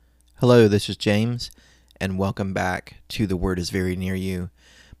Hello, this is James, and welcome back to The Word is Very Near You,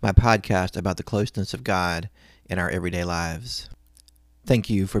 my podcast about the closeness of God in our everyday lives. Thank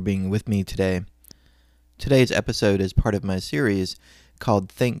you for being with me today. Today's episode is part of my series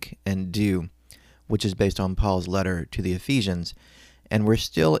called Think and Do, which is based on Paul's letter to the Ephesians, and we're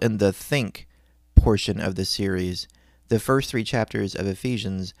still in the think portion of the series. The first 3 chapters of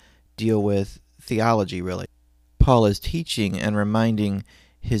Ephesians deal with theology, really. Paul is teaching and reminding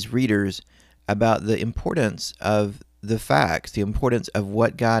his readers about the importance of the facts, the importance of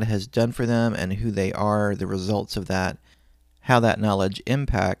what God has done for them and who they are, the results of that, how that knowledge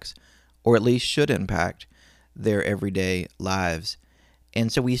impacts, or at least should impact, their everyday lives.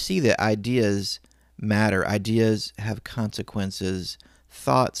 And so we see that ideas matter. Ideas have consequences.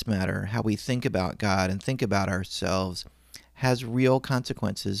 Thoughts matter. How we think about God and think about ourselves has real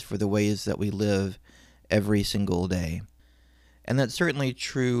consequences for the ways that we live every single day. And that's certainly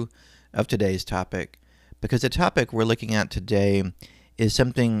true of today's topic, because the topic we're looking at today is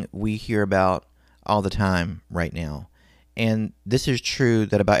something we hear about all the time right now. And this is true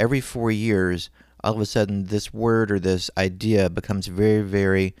that about every 4 years, all of a sudden, this word or this idea becomes very,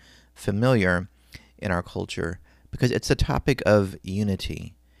 very familiar in our culture, because it's the topic of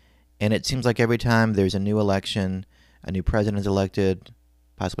unity. And it seems like every time there's a new election, a new president is elected,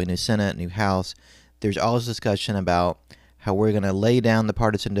 possibly a new Senate, new House, there's always discussion about how we're going to lay down the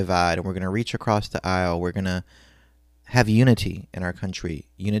partisan divide and we're going to reach across the aisle. We're going to have unity in our country,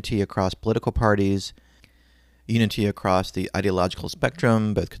 unity across political parties, unity across the ideological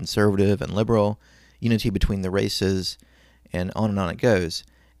spectrum, both conservative and liberal, unity between the races, and on it goes.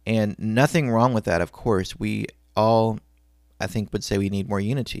 And nothing wrong with that, of course. We all, I think, would say we need more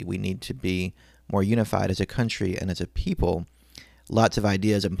unity. We need to be more unified as a country and as a people. Lots of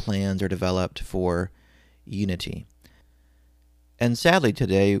ideas and plans are developed for unity. And sadly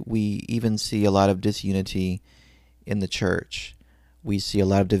today, we even see a lot of disunity in the church. We see a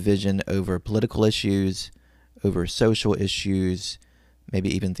lot of division over political issues, over social issues,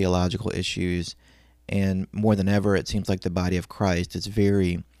 maybe even theological issues. And more than ever, it seems like the body of Christ is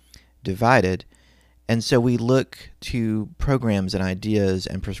very divided. And so we look to programs and ideas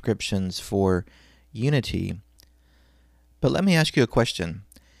and prescriptions for unity. But let me ask you a question.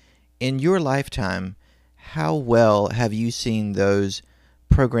 In your lifetime, how well have you seen those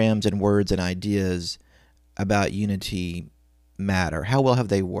programs and words and ideas about unity matter? How well have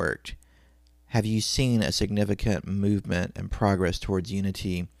they worked? Have you seen a significant movement and progress towards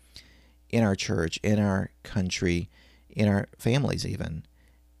unity in our church, in our country, in our families even?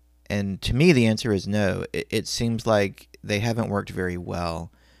 And to me, the answer is no. It seems like they haven't worked very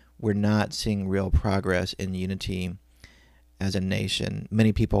well. We're not seeing real progress in unity as a nation.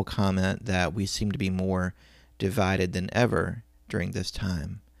 Many people comment that we seem to be more divided than ever during this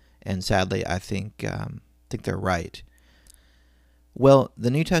time. And sadly, I think they're right. Well,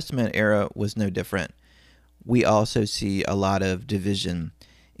 the New Testament era was no different. We also see a lot of division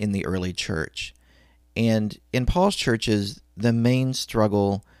in the early church. And in Paul's churches, the main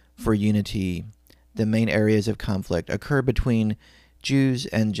struggle for unity, the main areas of conflict occur between Jews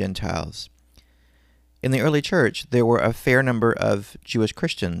and Gentiles. In the early church, there were a fair number of Jewish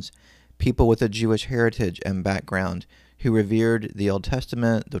Christians, people with a Jewish heritage and background, who revered the Old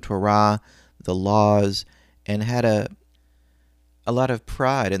Testament, the Torah, the laws, and had a lot of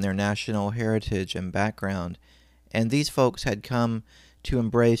pride in their national heritage and background. And these folks had come to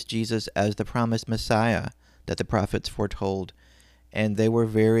embrace Jesus as the promised Messiah that the prophets foretold. And they were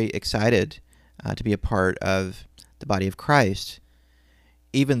very excited to be a part of the body of Christ,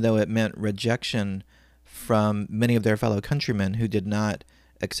 even though it meant rejection from many of their fellow countrymen who did not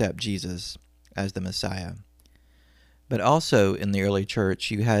accept Jesus as the Messiah. But also in the early church,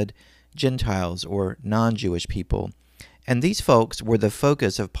 you had Gentiles or non-Jewish people. And these folks were the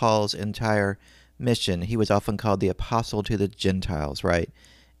focus of Paul's entire mission. He was often called the apostle to the Gentiles, right?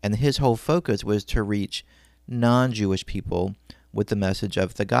 And his whole focus was to reach non-Jewish people with the message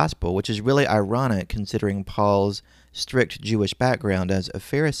of the gospel, which is really ironic considering Paul's strict Jewish background as a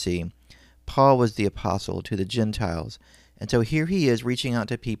Pharisee. Paul was the apostle to the Gentiles. And so here he is reaching out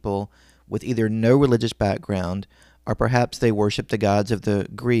to people with either no religious background or perhaps they worship the gods of the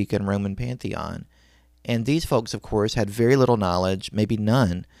Greek and Roman pantheon. And these folks, of course, had very little knowledge, maybe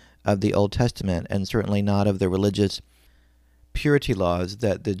none, of the Old Testament and certainly not of the religious purity laws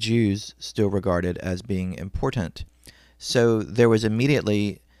that the Jews still regarded as being important. So there was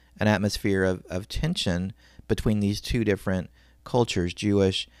immediately an atmosphere of tension between these two different cultures,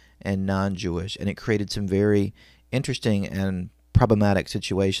 Jewish and non-Jewish, and it created some very interesting and problematic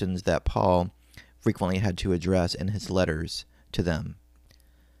situations that Paul frequently had to address in his letters to them.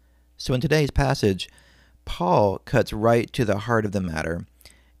 So in today's passage, Paul cuts right to the heart of the matter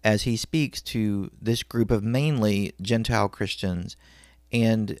as he speaks to this group of mainly Gentile Christians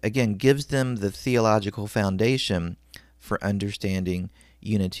and, again, gives them the theological foundation for understanding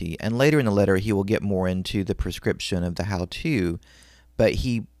unity. And later in the letter, he will get more into the prescription of the how-to, but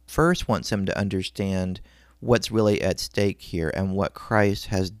he first wants them to understand what's really at stake here and what Christ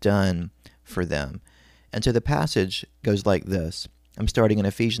has done for them. And so the passage goes like this. I'm starting in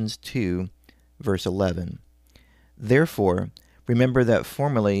Ephesians 2, verse 11. Therefore, remember that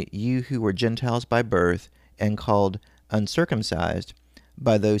formerly you who were Gentiles by birth and called uncircumcised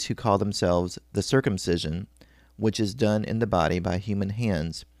by those who call themselves the circumcision, which is done in the body by human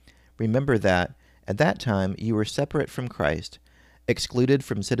hands. Remember that at that time you were separate from Christ, excluded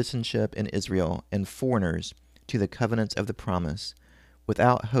from citizenship in Israel, and foreigners to the covenants of the promise,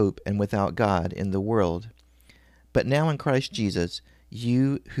 without hope and without God in the world. But now in Christ Jesus,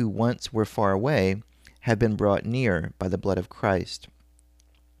 you who once were far away have been brought near by the blood of Christ.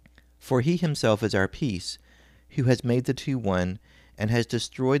 For he himself is our peace, who has made the two one, and has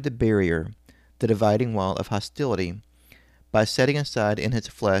destroyed the barrier, the dividing wall of hostility, by setting aside in his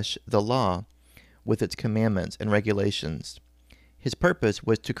flesh the law, with its commandments and regulations. His purpose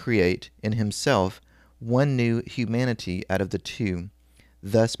was to create in himself one new humanity out of the two,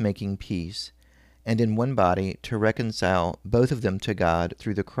 thus making peace, and in one body to reconcile both of them to God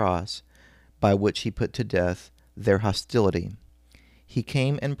through the cross, by which he put to death their hostility. He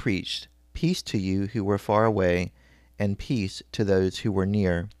came and preached peace to you who were far away, and peace to those who were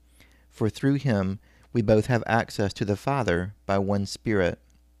near. For through him we both have access to the Father by one Spirit.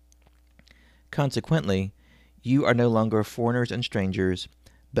 Consequently, you are no longer foreigners and strangers,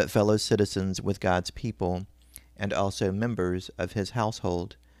 but fellow citizens with God's people, and also members of his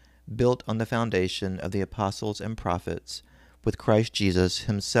household, built on the foundation of the apostles and prophets, with Christ Jesus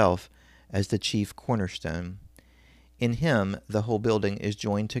himself as the chief cornerstone. In him the whole building is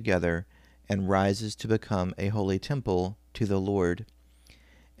joined together and rises to become a holy temple to the Lord.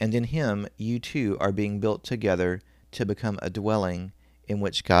 And in him you too are being built together to become a dwelling in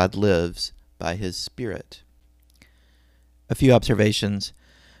which God lives by his Spirit. A few observations.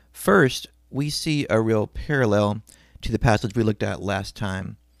 First, we see a real parallel to the passage we looked at last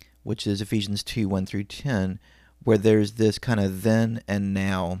time, which is Ephesians 2, 1 through 10, where there's this kind of then and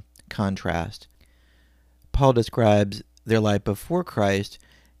now contrast. Paul describes their life before Christ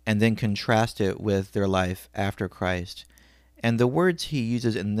and then contrasts it with their life after Christ. And the words he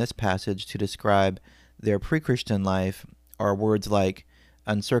uses in this passage to describe their pre-Christian life are words like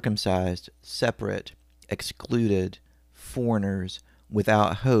uncircumcised, separate, excluded, foreigners,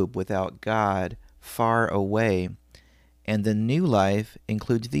 without hope, without God, far away. And the new life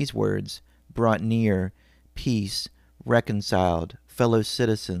includes these words: brought near, peace, reconciled, fellow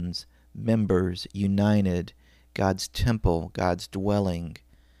citizens, members, united, God's temple, God's dwelling.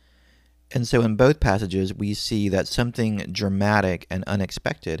 And so in both passages, we see that something dramatic and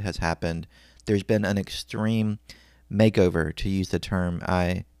unexpected has happened. There's been an extreme makeover, to use the term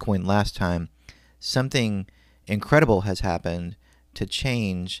I coined last time. Something incredible has happened to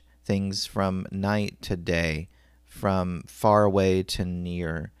change things from night to day, from far away to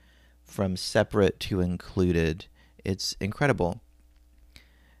near, from separate to included. It's incredible.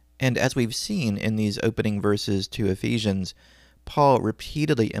 And as we've seen in these opening verses to Ephesians, Paul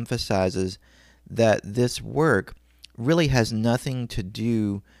repeatedly emphasizes that this work really has nothing to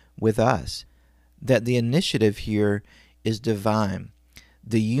do with us, that the initiative here is divine.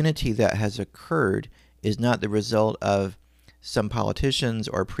 The unity that has occurred is not the result of some politicians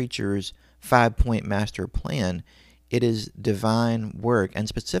or preachers' 5-point master plan. It is divine work, and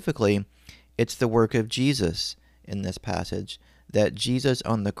specifically, it's the work of Jesus in this passage, that Jesus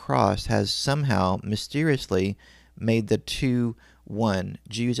on the cross has somehow mysteriously made the two one.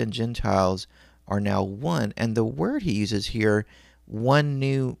 Jews and Gentiles are now one. And the word he uses here, one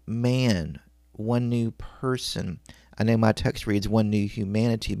new man, one new person. I know my text reads one new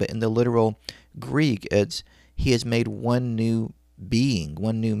humanity, but in the literal Greek, it's he has made one new being,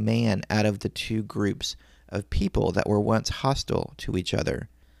 one new man out of the two groups of people that were once hostile to each other.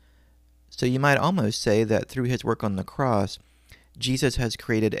 So you might almost say that through his work on the cross, Jesus has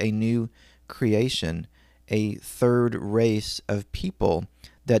created a new creation, a third race of people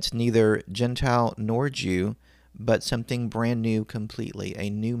that's neither Gentile nor Jew, but something brand new completely, a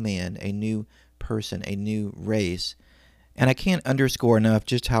new man, a new person, a new race. And I can't underscore enough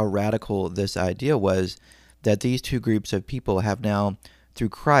just how radical this idea was, that these two groups of people have now, through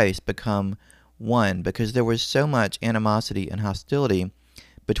Christ, become one, because there was so much animosity and hostility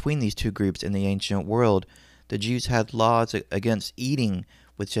between these two groups in the ancient world. The Jews had laws against eating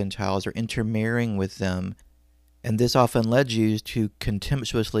with Gentiles or intermarrying with them. And this often led Jews to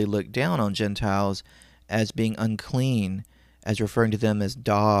contemptuously look down on Gentiles as being unclean, as referring to them as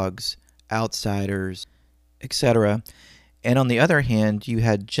dogs, outsiders, etc. And on the other hand, you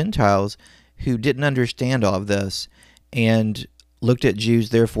had Gentiles who didn't understand all of this and looked at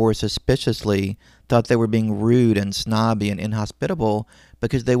Jews, therefore, suspiciously, thought they were being rude and snobby and inhospitable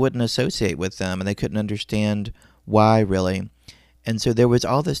because they wouldn't associate with them and they couldn't understand why, really. And so there was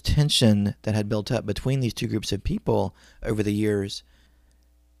all this tension that had built up between these two groups of people over the years.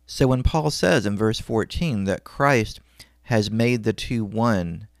 So when Paul says in verse 14 that Christ has made the two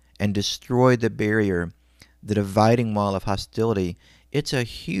one and destroyed the barrier, the dividing wall of hostility, it's a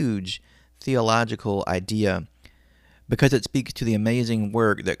huge theological idea because it speaks to the amazing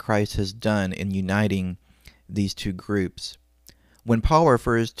work that Christ has done in uniting these two groups. When Paul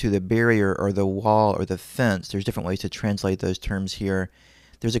refers to the barrier or the wall or the fence, there's different ways to translate those terms here.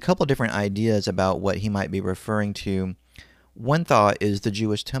 There's a couple different ideas about what he might be referring to. One thought is the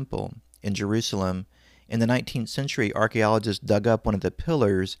Jewish temple in Jerusalem. In the 19th century, archaeologists dug up one of the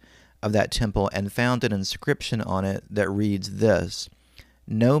pillars of that temple and found an inscription on it that reads this: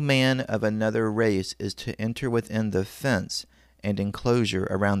 "No man of another race is to enter within the fence and enclosure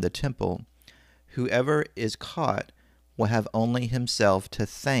around the temple. Whoever is caught will have only himself to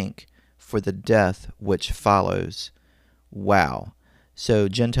thank for the death which follows." Wow. So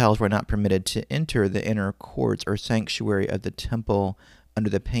Gentiles were not permitted to enter the inner courts or sanctuary of the temple under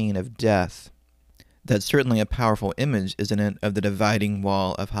the pain of death. That's certainly a powerful image, isn't it, of the dividing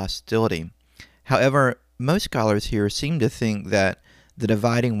wall of hostility. However, most scholars here seem to think that the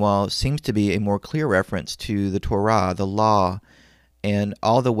dividing wall seems to be a more clear reference to the Torah, the law, and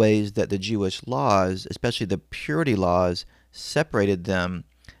all the ways that the Jewish laws, especially the purity laws, separated them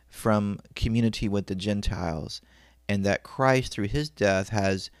from community with the Gentiles, and that Christ, through his death,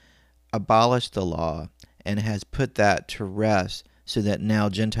 has abolished the law and has put that to rest so that now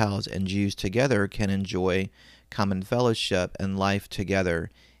Gentiles and Jews together can enjoy common fellowship and life together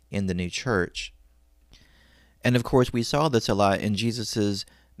in the new church. And of course, we saw this a lot in Jesus'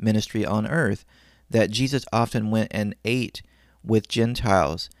 ministry on earth, that Jesus often went and ate with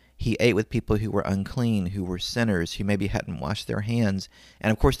Gentiles. He ate with people who were unclean, who were sinners, who maybe hadn't washed their hands.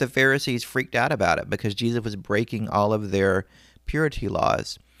 And of course, the Pharisees freaked out about it because Jesus was breaking all of their purity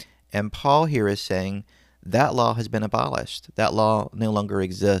laws. And Paul here is saying that law has been abolished. That law no longer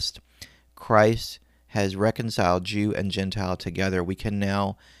exists. Christ has reconciled Jew and Gentile together. We can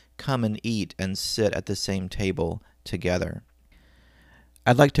now come and eat and sit at the same table together.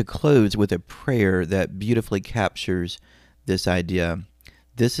 I'd like to close with a prayer that beautifully captures this idea.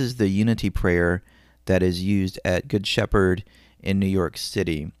 This is the unity prayer that is used at Good Shepherd in New York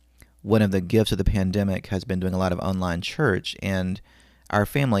City. One of the gifts of the pandemic has been doing a lot of online church, and our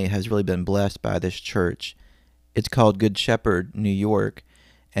family has really been blessed by this church. It's called Good Shepherd New York,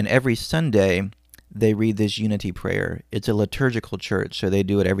 and every Sunday they read this unity prayer. It's a liturgical church, so they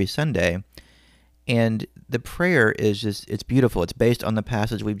do it every Sunday. And the prayer is it's beautiful. It's based on the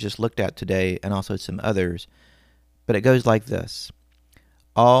passage we've just looked at today and also some others. But it goes like this: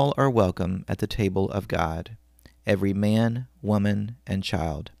 "All are welcome at the table of God, every man, woman, and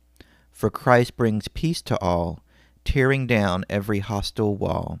child. For Christ brings peace to all, tearing down every hostile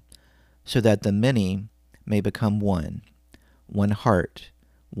wall, so that the many may become one heart,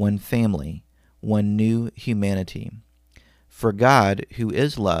 one family, one new humanity. For God, who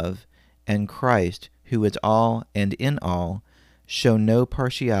is love, and Christ, who is all and in all, show no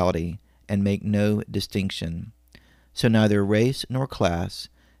partiality and make no distinction. So neither race nor class,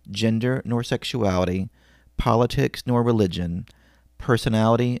 gender nor sexuality, politics nor religion,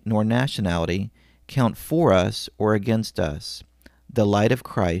 personality nor nationality count for us or against us. The light of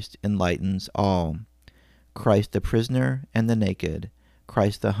Christ enlightens all. Christ the prisoner and the naked,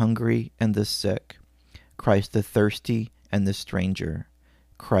 Christ the hungry and the sick, Christ the thirsty and the stranger,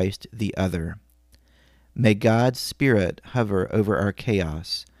 Christ the other. May God's Spirit hover over our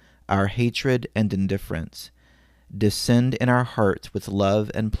chaos, our hatred and indifference, descend in our hearts with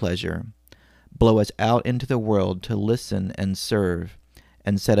love and pleasure, blow us out into the world to listen and serve,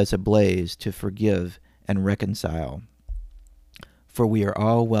 and set us ablaze to forgive and reconcile. For we are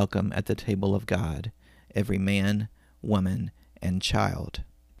all welcome at the table of God, every man, woman, and child."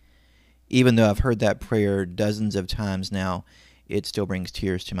 Even though I've heard that prayer dozens of times now, it still brings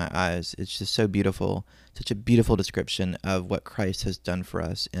tears to my eyes. It's just so beautiful, such a beautiful description of what Christ has done for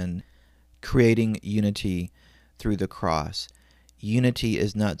us in creating unity through the cross. Unity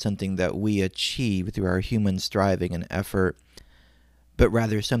is not something that we achieve through our human striving and effort, but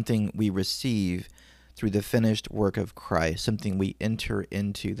rather something we receive through the finished work of Christ, something we enter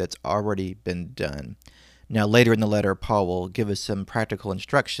into that's already been done. Now, later in the letter, Paul will give us some practical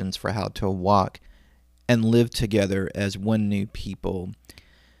instructions for how to walk and live together as one new people.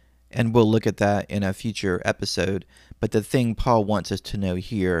 And we'll look at that in a future episode. But the thing Paul wants us to know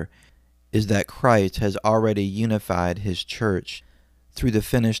here is that Christ has already unified his church through the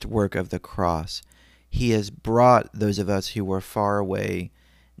finished work of the cross. He has brought those of us who were far away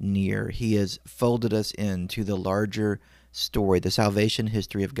near. He has folded us into the larger story, the salvation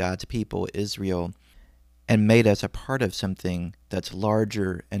history of God's people, Israel, and made us a part of something that's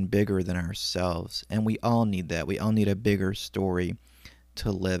larger and bigger than ourselves. And we all need that. We all need a bigger story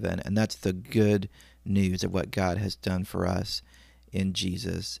to live in. And that's the good news of what God has done for us in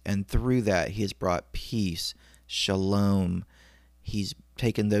Jesus. And through that, he has brought peace, shalom. He's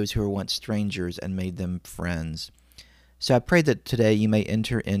taken those who were once strangers and made them friends. So I pray that today you may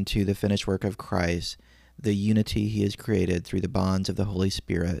enter into the finished work of Christ, the unity he has created through the bonds of the Holy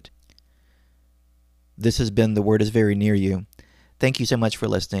Spirit. This has been The Word is Very Near You. Thank you so much for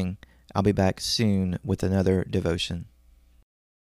listening. I'll be back soon with another devotion.